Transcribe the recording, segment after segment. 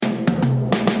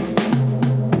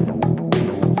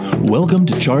Welcome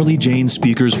to Charlie Jane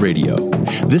Speakers Radio.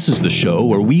 This is the show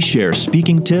where we share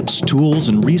speaking tips, tools,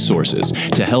 and resources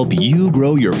to help you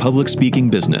grow your public speaking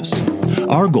business.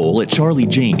 Our goal at Charlie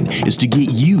Jane is to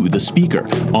get you, the speaker,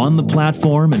 on the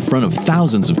platform in front of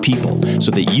thousands of people so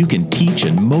that you can teach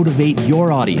and motivate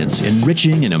your audience,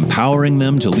 enriching and empowering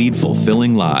them to lead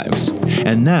fulfilling lives.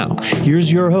 And now,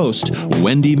 here's your host,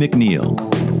 Wendy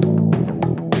McNeil.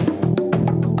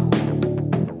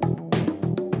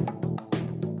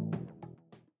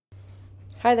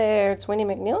 Hi there, it's Wendy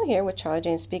McNeil here with Charlie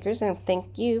Jane Speakers, and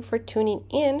thank you for tuning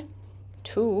in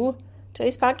to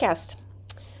today's podcast.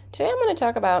 Today I'm going to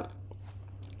talk about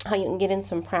how you can get in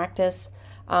some practice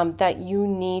that you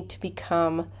need to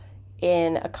become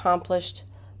an accomplished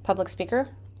public speaker.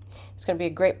 It's going to be a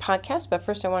great podcast, but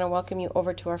first I want to welcome you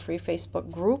over to our free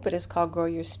Facebook group. It is called Grow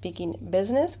Your Speaking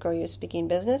Business. Grow Your Speaking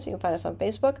Business. You can find us on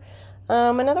Facebook.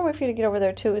 Another way for you to get over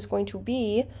there too is going to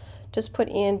be just put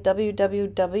in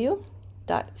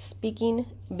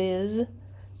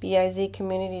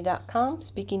www.speakingbizcommunity.com.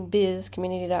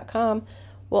 Speakingbizcommunity.com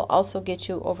will also get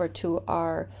you over to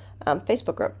our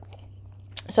Facebook group.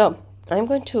 So I'm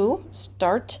going to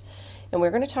start, and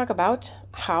we're going to talk about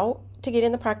how to get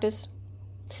in the practice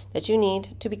that you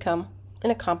need to become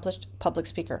an accomplished public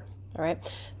speaker. All right.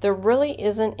 There really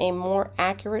isn't a more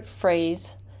accurate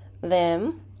phrase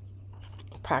than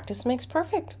practice makes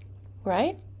perfect,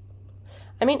 right?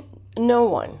 I mean, no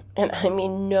one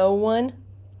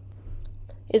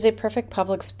is a perfect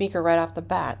public speaker right off the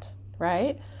bat,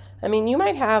 right? I mean, you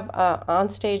might have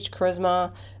on-stage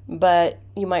charisma, but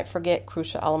you might forget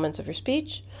crucial elements of your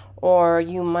speech, or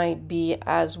you might be you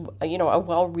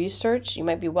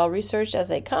might be well-researched as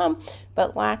they come,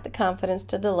 but lack the confidence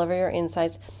to deliver your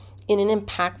insights in an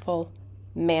impactful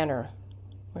manner,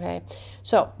 okay?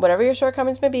 So whatever your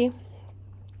shortcomings may be,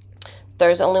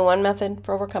 there's only one method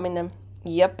for overcoming them.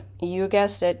 Yep, you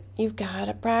guessed it. You've got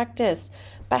to practice.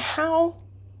 But how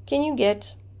can you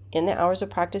get in the hours of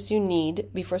practice you need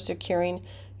before securing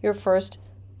your first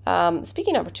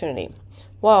speaking opportunity?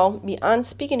 Well, beyond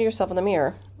speaking to yourself in the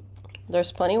mirror,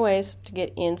 there's plenty of ways to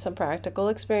get in some practical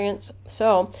experience.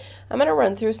 So I'm going to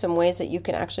run through some ways that you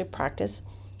can actually practice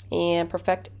and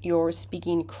perfect your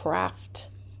speaking craft.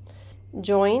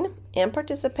 Join and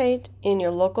participate in your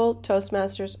local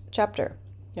Toastmasters chapter.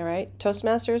 All right.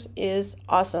 Toastmasters is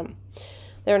awesome.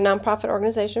 They're a nonprofit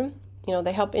organization.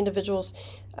 They help individuals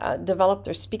develop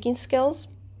their speaking skills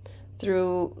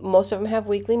most of them have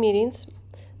weekly meetings.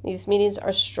 These meetings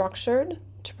are structured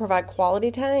to provide quality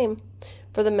time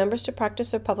for the members to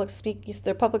practice their public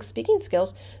speaking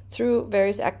skills through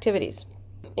various activities,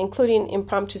 including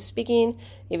impromptu speaking,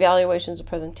 evaluations of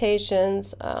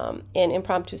presentations, and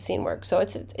impromptu scene work. So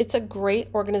it's a great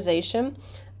organization.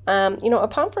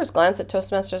 Upon first glance at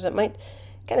Toastmasters, it might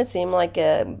kind of seem like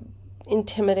a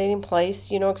intimidating place,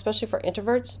 especially for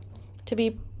introverts to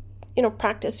be,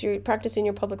 practicing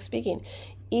your public speaking.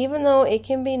 Even though it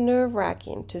can be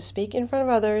nerve-wracking to speak in front of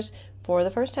others for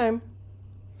the first time,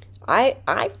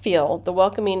 I feel the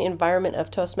welcoming environment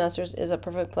of Toastmasters is a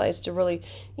perfect place to really,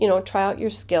 try out your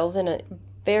skills in a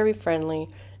very friendly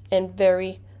and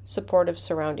very supportive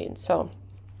surrounding. So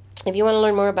if you want to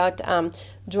learn more about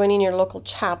joining your local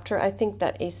chapter, I think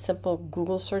that a simple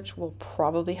Google search will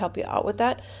probably help you out with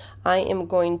that. I am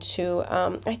going to,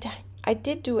 I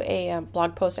did do a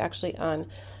blog post actually on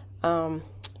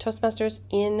Toastmasters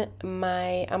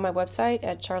on my website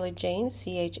at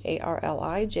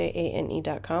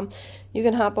charliejane.com. You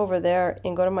can hop over there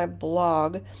and go to my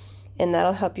blog, and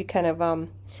that'll help you kind of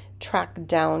track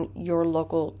down your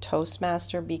local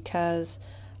Toastmaster, because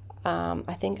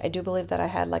I do believe that I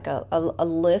had like a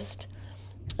list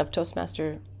of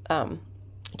Toastmaster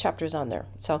chapters on there.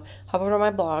 So hop over to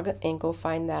my blog and go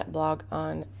find that blog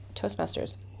on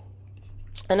Toastmasters.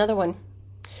 Another one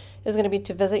is going to be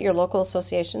to visit your local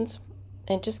associations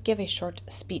and just give a short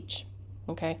speech.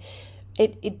 Okay,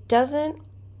 it doesn't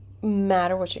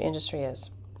matter what your industry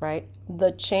is, right?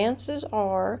 The chances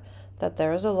are that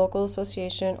there is a local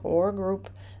association or a group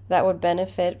that would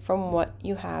benefit from what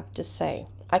you have to say.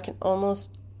 I can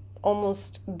almost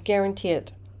guarantee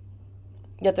it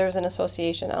that there's an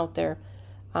association out there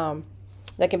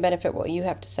that can benefit what you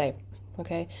have to say.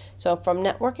 Okay, so from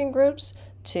networking groups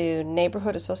to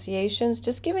neighborhood associations,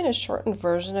 just giving a shortened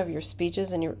version of your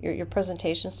speeches and your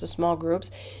presentations to small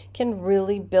groups can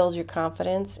really build your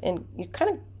confidence, and you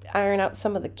kind of iron out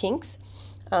some of the kinks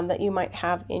that you might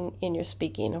have in your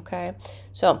speaking. Okay,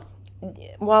 so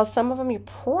while some of them you're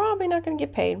probably not going to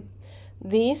get paid,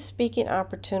 These speaking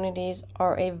opportunities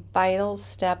are a vital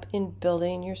step in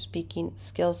building your speaking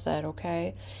skill set,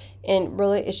 okay? And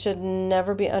really, it should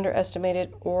never be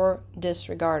underestimated or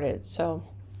disregarded. So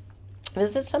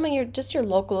visit some of your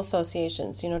local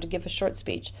associations, to give a short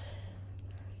speech.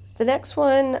 The next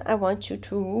one, I want you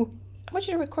to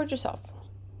record yourself,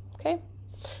 okay?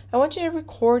 I want you to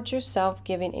record yourself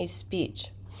giving a speech.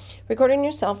 Recording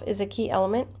yourself is a key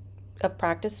element of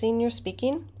practicing your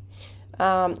speaking.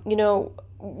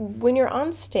 When you're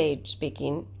on stage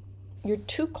speaking, you're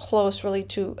too close really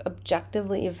to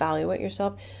objectively evaluate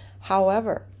yourself.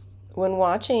 However, when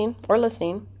watching or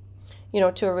listening,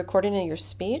 to a recording of your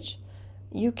speech,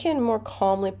 you can more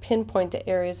calmly pinpoint the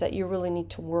areas that you really need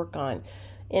to work on.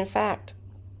 In fact,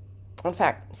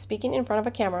 speaking in front of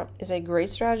a camera is a great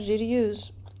strategy to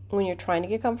use when you're trying to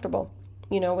get comfortable,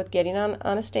 with getting on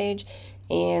a stage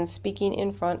and speaking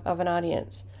in front of an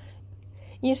audience.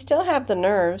 You still have the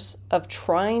nerves of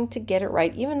trying to get it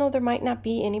right, even though there might not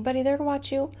be anybody there to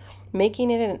watch you,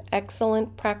 making it an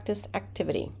excellent practice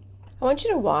activity. I want you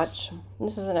to watch,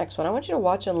 this is the next one, I want you to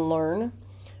watch and learn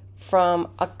from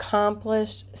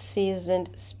accomplished,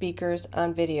 seasoned speakers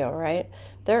on video, right?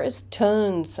 There is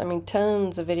tons of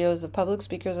videos of public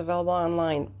speakers available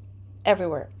online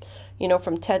everywhere.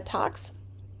 From TED Talks,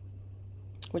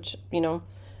 which,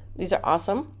 these are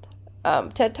awesome.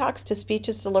 TED Talks to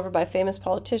speeches delivered by famous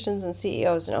politicians and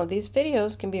CEOs. These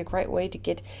videos can be a great way to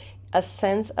get a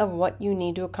sense of what you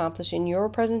need to accomplish in your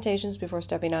presentations before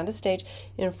stepping onto stage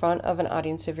in front of an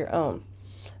audience of your own.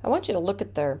 I want you to look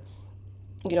at their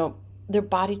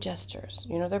body gestures,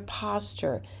 their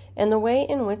posture, and the way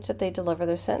in which that they deliver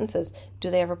their sentences. Do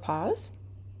they ever pause?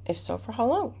 If so, for how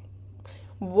long?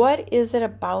 What is it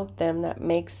about them that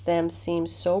makes them seem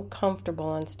so comfortable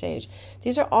on stage?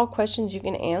 These are all questions you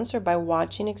can answer by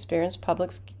watching experienced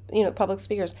public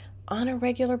speakers on a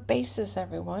regular basis,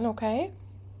 everyone, okay?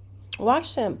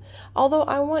 Watch them. Although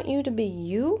I want you to be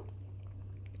you,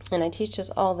 and I teach this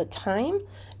all the time,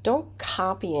 don't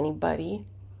copy anybody.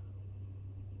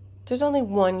 There's only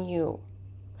one you.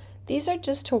 These are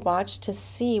just to watch to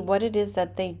see what it is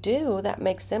that they do that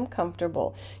makes them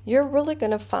comfortable. You're really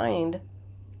going to find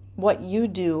what you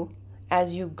do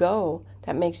as you go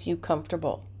that makes you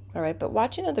comfortable. All right, but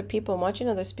watching other people and watching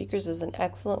other speakers is an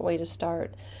excellent way to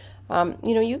start.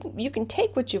 You can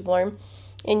take what you've learned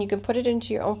and you can put it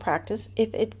into your own practice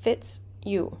if it fits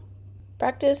you.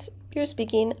 Practice your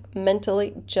speaking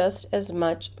mentally just as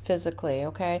much physically,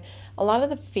 okay? A lot of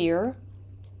the fear,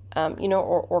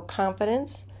 or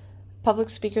confidence public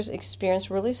speakers experience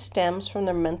really stems from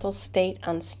their mental state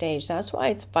on stage. That's why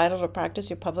it's vital to practice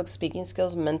your public speaking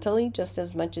skills mentally just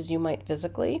as much as you might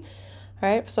physically. All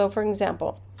right, so for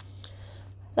example,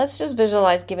 let's just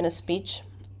visualize giving a speech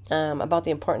about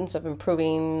the importance of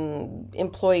improving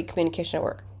employee communication at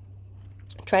work.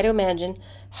 Try to imagine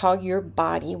how your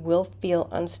body will feel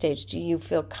on stage. Do you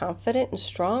feel confident and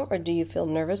strong, or do you feel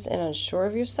nervous and unsure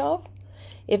of yourself?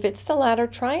 If it's the latter,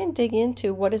 try and dig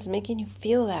into what is making you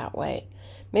feel that way.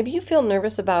 Maybe you feel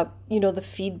nervous about, the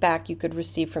feedback you could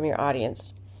receive from your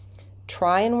audience.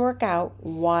 Try and work out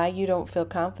why you don't feel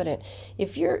confident.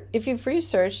 If you've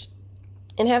researched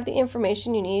and have the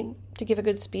information you need to give a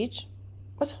good speech,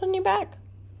 what's holding you back?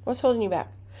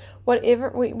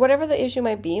 Whatever the issue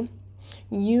might be,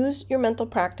 use your mental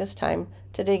practice time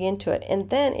to dig into it, and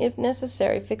then, if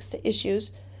necessary, fix the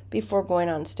issues before going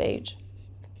on stage.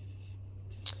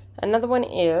 Another one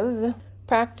is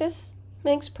practice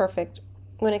makes perfect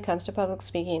when it comes to public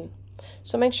speaking.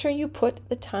 So make sure you put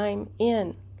the time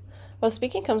in. Well,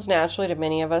 speaking comes naturally to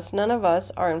many of us. None of us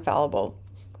are infallible,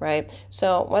 right?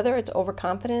 So whether it's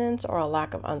overconfidence or a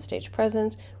lack of onstage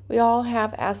presence, we all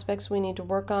have aspects we need to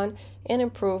work on and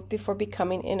improve before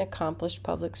becoming an accomplished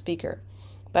public speaker.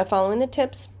 By following the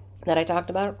tips that I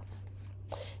talked about,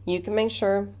 you can make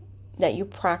sure that you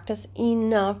practice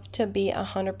enough to be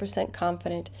 100%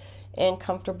 confident and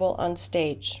comfortable on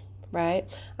stage, right?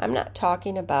 I'm not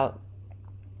talking about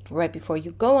right before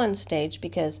you go on stage,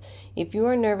 because if you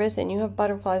are nervous and you have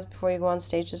butterflies before you go on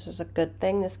stage, this is a good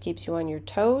thing. This keeps you on your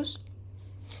toes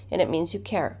and it means you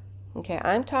care. Okay,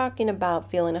 I'm talking about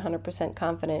feeling 100%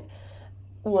 confident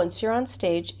once you're on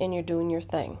stage and you're doing your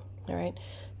thing, all right?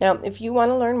 Now, if you want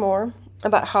to learn more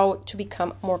about how to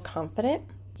become more confident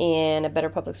and a better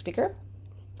public speaker,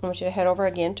 I want you to head over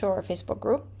again to our Facebook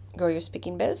group, Grow Your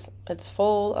Speaking Biz. It's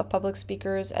full of public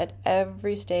speakers at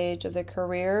every stage of their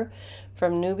career,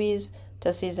 from newbies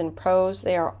to seasoned pros.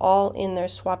 They are all in there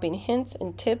swapping hints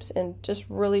and tips and just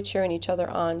really cheering each other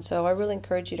on. So I really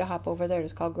encourage you to hop over there.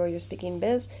 It's called Grow Your Speaking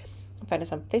Biz. Find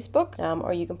us on Facebook,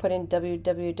 or you can put in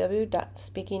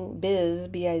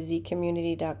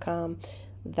www.speakingbizcommunity.com.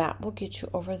 That will get you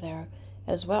over there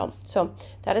as well. So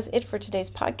that is it for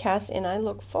today's podcast, and I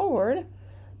look forward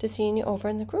to seeing you over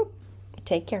in the group.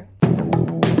 Take care.